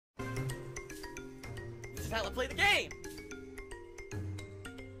is how I play the game.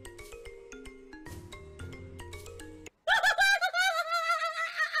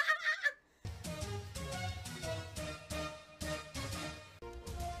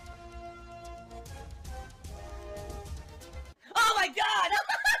 Oh my god!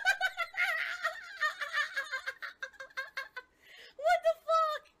 What the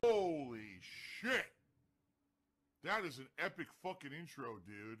fuck? Holy shit! That is an epic fucking intro,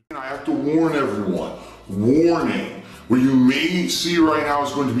 dude. I have to warn everyone. Warning. What you may see right now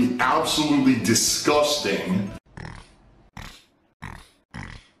is going to be absolutely disgusting.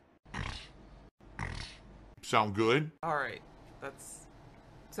 Sound good? Alright,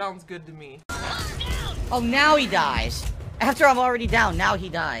 sounds good to me. Oh, now he dies. After I'm already down, now he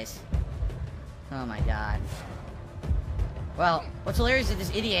dies. Oh my god. Well, what's hilarious is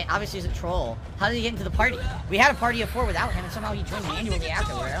this idiot obviously is a troll. How did he get into the party? We had a party of 4 without him, and somehow he joined manually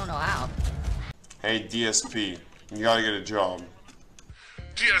afterward. I don't know how. Hey, DSP, you gotta get a job.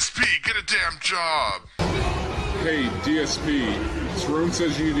 DSP, get a damn job! Hey, DSP, Tyrone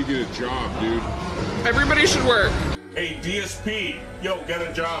says you need to get a job, dude. Everybody should work. Hey, DSP, yo, get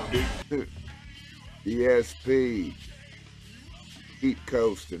a job, dude. DsP, keep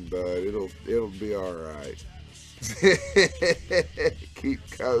coasting, bud. It'll be all right. Keep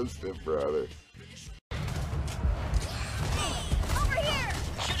coasting, brother. Over here!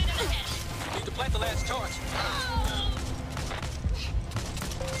 Shoot it in the head. Need to plant the last torch.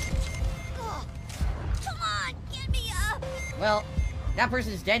 Oh, come on, get me up. Well, that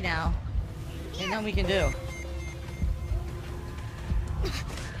person is dead now. There's nothing we can do.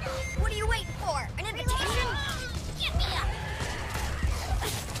 What are you waiting for? An invitation? Get me up.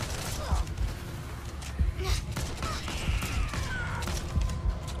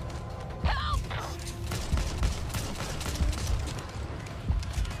 Help!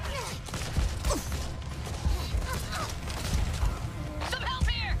 Some help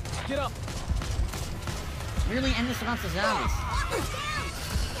here! Get up! Really endless amounts of zombies.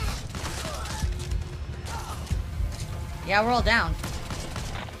 Yeah, we're all down.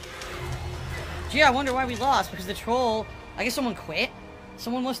 Gee, I wonder why we lost, because the troll... I guess someone quit.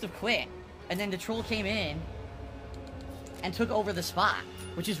 Someone must have quit. And then the troll came in and took over the spot,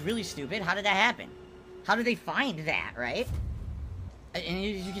 which is really stupid. How did that happen? How did they find that, right? And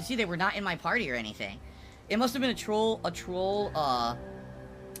as you can see, they were not in my party or anything. It must have been a troll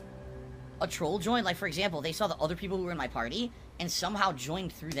joined. Like, for example, they saw the other people who were in my party and somehow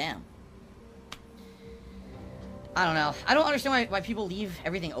joined through them. I don't know. I don't understand why people leave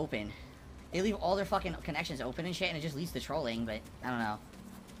everything open. They leave all their fucking connections open and shit, and it just leads to trolling, but I don't know.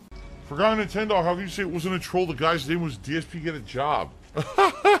 Forgot Nintendo, how can you say it wasn't a troll? The guy's name was DSP Get a Job.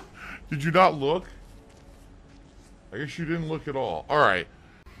 Did you not look? I guess you didn't look at all. Alright.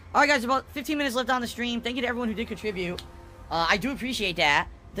 Alright guys, about 15 minutes left on the stream. Thank you to everyone who did contribute. I do appreciate that.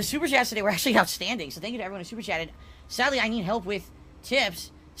 The super chats today were actually outstanding, so thank you to everyone who super chatted. Sadly, I need help with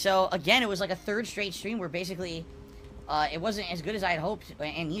tips. So again, it was like a 3rd straight stream where basically it wasn't as good as I had hoped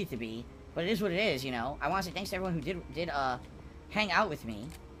and needed to be. But it is what it is, you know. I want to say thanks to everyone who did hang out with me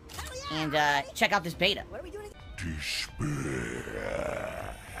and check out this beta. What are we doing?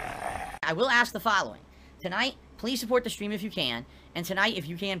 I will ask the following. Tonight, please support the stream if you can. And tonight, if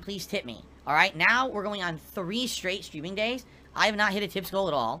you can, please tip me. Alright, now we're going on 3 straight streaming days. I have not hit a tips goal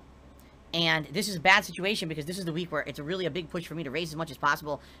at all. And this is a bad situation because this is the week where it's really a big push for me to raise as much as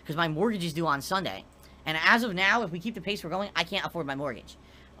possible because my mortgage is due on Sunday. And as of now, if we keep the pace we're going, I can't afford my mortgage.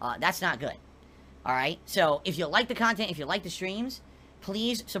 That's not good. Alright? So, if you like the content, if you like the streams,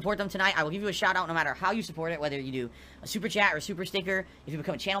 please support them tonight. I will give you a shout out no matter how you support it, whether you do a super chat or a super sticker, if you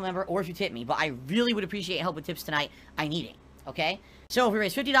become a channel member, or if you tip me. But I really would appreciate help with tips tonight. I need it. Okay? So, if we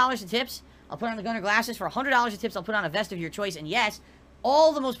raise $50 in tips, I'll put on the Gunner glasses. For $100 in tips, I'll put on a vest of your choice. And yes,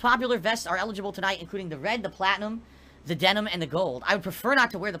 all the most popular vests are eligible tonight, including the red, the platinum, the denim, and the gold. I would prefer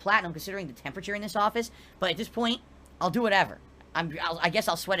not to wear the platinum considering the temperature in this office, but at this point, I'll do whatever. I guess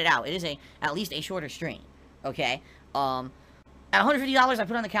I'll sweat it out. It is at least a shorter stream, okay? At $150, I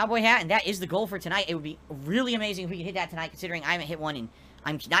put on the cowboy hat, and that is the goal for tonight. It would be really amazing if we could hit that tonight, considering I haven't hit one in,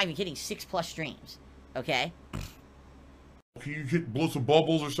 I'm not even kidding, 6+ streams, okay? Can you blow some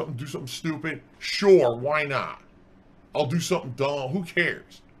bubbles or something, do something stupid? Sure, why not? I'll do something dumb. Who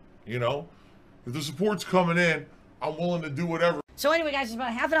cares? You know? If the support's coming in, I'm willing to do whatever. So anyway, guys, there's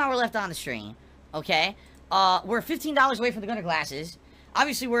about half an hour left on the stream, okay? We're $15 away from the Gunner glasses.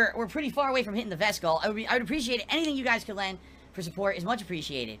 Obviously, we're pretty far away from hitting the vest goal. I would appreciate it. Anything you guys could lend for support is much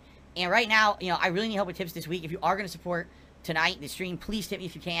appreciated. And right now, you know, I really need help with tips this week. If you are going to support tonight, the stream, please tip me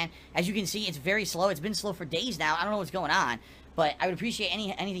if you can. As you can see, it's very slow. It's been slow for days now. I don't know what's going on. But I would appreciate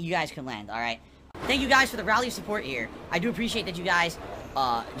anything you guys can lend, alright? Thank you guys for the rally of support here. I do appreciate that you guys,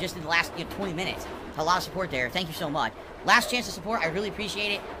 just in the last 20 minutes, a lot of support there. Thank you so much. Last chance to support. I really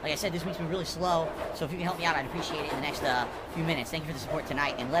appreciate it. Like I said, this week's been really slow, so if you can help me out, I'd appreciate it in the next few minutes. Thank you for the support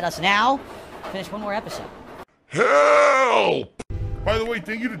tonight, and let us now finish one more episode. Help! By the way,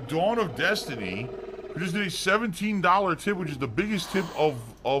 thank you to Dawn of Destiny, who just did a $17 tip, which is the biggest tip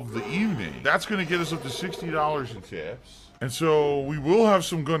of the evening. That's going to get us up to $60 in tips. And so we will have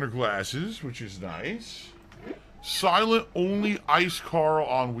some Gunner glasses, which is nice. Silent only Ice Carl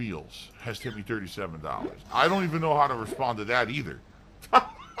on wheels has tipped me $37. I don't even know how to respond to that either.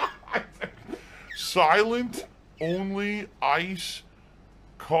 Silent only Ice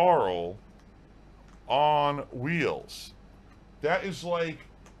Carl on wheels. That is like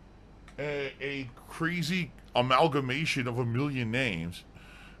a crazy amalgamation of a million names.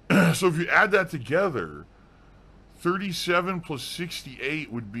 So if you add that together, 37 plus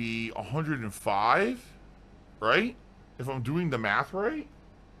 68 would be 105, right? If I'm doing the math right?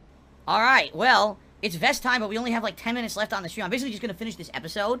 Alright, well, it's vest time, but we only have like 10 minutes left on the stream. I'm basically just going to finish this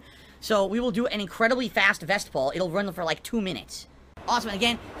episode. So we will do an incredibly fast vest pull. It'll run for like 2 minutes. Awesome, and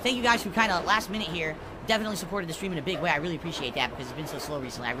again, thank you guys who kind of last minute here definitely supported the stream in a big way. I really appreciate that because it's been so slow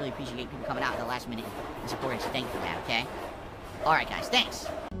recently. I really appreciate people coming out at the last minute and supporting, so thank you for that, okay? Alright guys, thanks.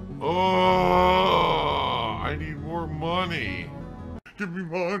 Oh, I need more money. Give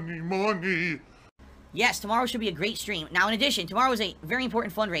me money. Yes, tomorrow should be a great stream. Now, in addition, tomorrow is a very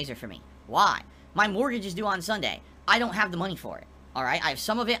important fundraiser for me. Why? My mortgage is due on Sunday. I don't have the money for it, alright? I have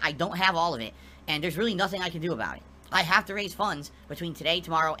some of it, I don't have all of it, and there's really nothing I can do about it. I have to raise funds between today,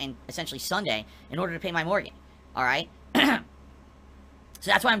 tomorrow, and essentially Sunday in order to pay my mortgage. All right? So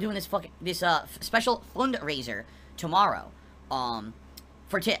that's why I'm doing this special fundraiser tomorrow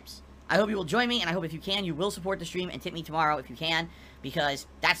for tips. I hope you will join me, and I hope if you can, you will support the stream and tip me tomorrow if you can, because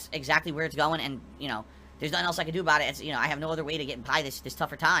that's exactly where it's going, and, you know, there's nothing else I can do about it. It's, you know, I have no other way to get by this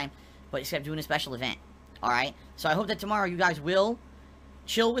tougher time, but except doing a special event. All right? So I hope that tomorrow you guys will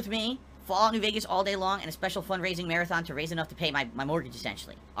chill with me, Fallout New Vegas all day long, and a special fundraising marathon to raise enough to pay my mortgage,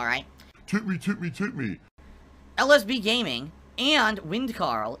 essentially. Alright? Tip me. LSB Gaming and Wind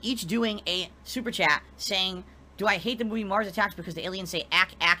Carl each doing a super chat saying, do I hate the movie Mars Attacks because the aliens say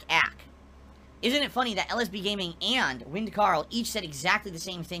ack, ack, ack? Isn't it funny that LSB Gaming and Wind Carl each said exactly the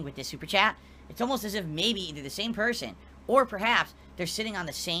same thing with this super chat? It's almost as if maybe either the same person, or perhaps they're sitting on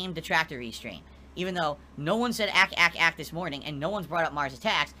the same detractor restream. Even though no one said ack, ack, ack this morning, and no one's brought up Mars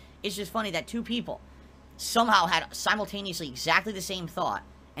Attacks, it's just funny that two people somehow had simultaneously exactly the same thought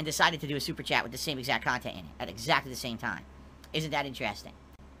and decided to do a super chat with the same exact content in it at exactly the same time. Isn't that interesting?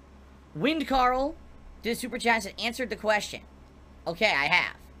 Wind Carl did a super chat and answered the question. Okay, I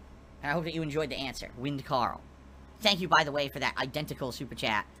have. And I hope that you enjoyed the answer. Wind Carl. Thank you, by the way, for that identical super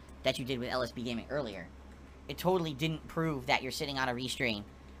chat that you did with LSB Gaming earlier. It totally didn't prove that you're sitting on a restream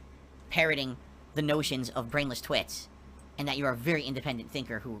parroting the notions of brainless twits, and that you're a very independent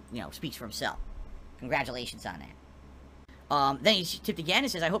thinker who, you know, speaks for himself. Congratulations on that. Then he tipped again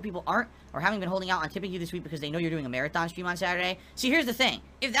and says, I hope people aren't or haven't been holding out on tipping you this week because they know you're doing a marathon stream on Saturday. See, here's the thing.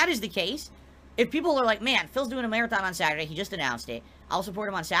 If that is the case, if people are like, man, Phil's doing a marathon on Saturday, he just announced it, I'll support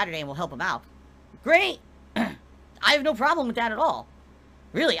him on Saturday and we'll help him out. Great! I have no problem with that at all.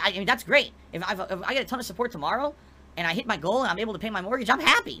 Really, I mean, that's great. If I get a ton of support tomorrow, and I hit my goal and I'm able to pay my mortgage, I'm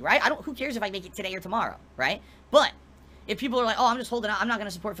happy, right? Who cares if I make it today or tomorrow, right? But if people are like, oh, I'm just holding out, I'm not going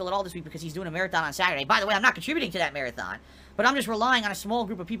to support Phil at all this week because he's doing a marathon on Saturday. By the way, I'm not contributing to that marathon, but I'm just relying on a small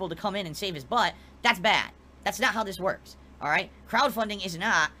group of people to come in and save his butt. That's bad. That's not how this works, all right? Crowdfunding is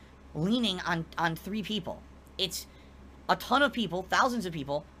not leaning on 3 people. It's a ton of people, thousands of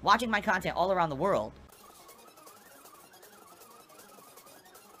people, watching my content all around the world.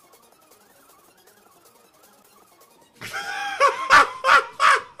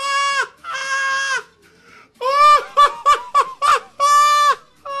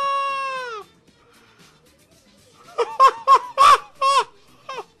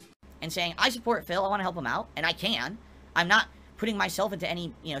 And saying, I support Phil, I want to help him out, and I can. I'm not putting myself into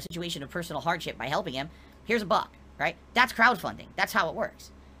any, you know, situation of personal hardship by helping him. Here's a buck, right? That's crowdfunding. That's how it works.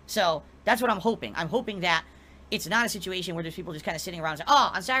 So, that's what I'm hoping. I'm hoping that it's not a situation where there's people just kind of sitting around and saying,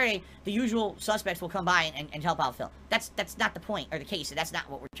 oh, on Saturday, the usual suspects will come by and help out Phil. That's not the point, or the case. That's not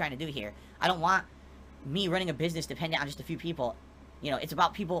what we're trying to do here. I don't want me running a business dependent on just a few people. You know, it's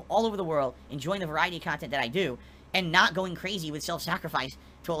about people all over the world enjoying the variety of content that I do, and not going crazy with self-sacrifice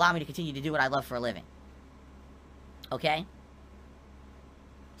to allow me to continue to do what I love for a living. Okay?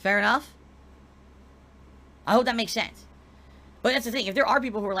 Fair enough? I hope that makes sense. But that's the thing. If there are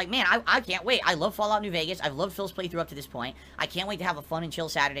people who are like, man, I can't wait. I love Fallout New Vegas. I've loved Phil's playthrough up to this point. I can't wait to have a fun and chill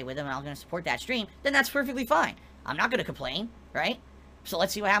Saturday with him, and I'm going to support that stream. Then that's perfectly fine. I'm not going to complain, right? So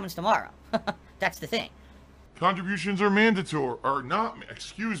let's see what happens tomorrow. That's the thing. Contributions are mandatory, or not,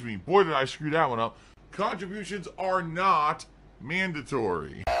 excuse me, boy did I screw that one up. Contributions are not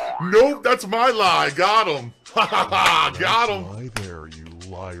mandatory. Nope, that's my lie, got him. Got him. Lie there, you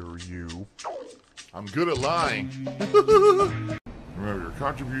liar, you. I'm good at lying. Remember,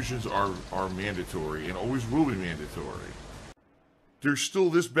 contributions are mandatory and always will be mandatory. There's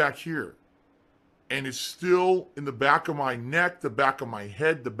still this back here. And it's still in the back of my neck, the back of my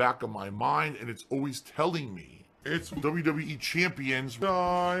head, the back of my mind, and it's always telling me. It's WWE Champions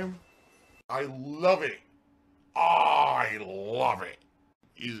time. I love it. I love it.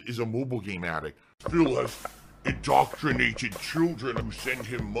 Is a mobile game addict. Phil has indoctrinated children who send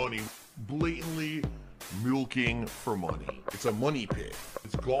him money, blatantly milking for money. It's a money pit.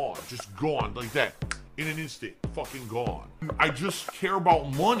 It's gone, just gone like that. In an instant, fucking gone. I just care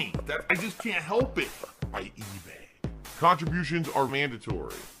about money. I just can't help it. I eBay. Contributions are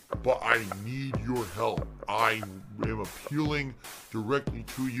mandatory, but I need your help. I am appealing directly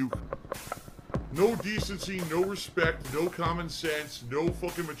to you. No decency, no respect, no common sense, no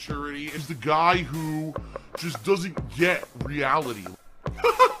fucking maturity. Is the guy who just doesn't get reality.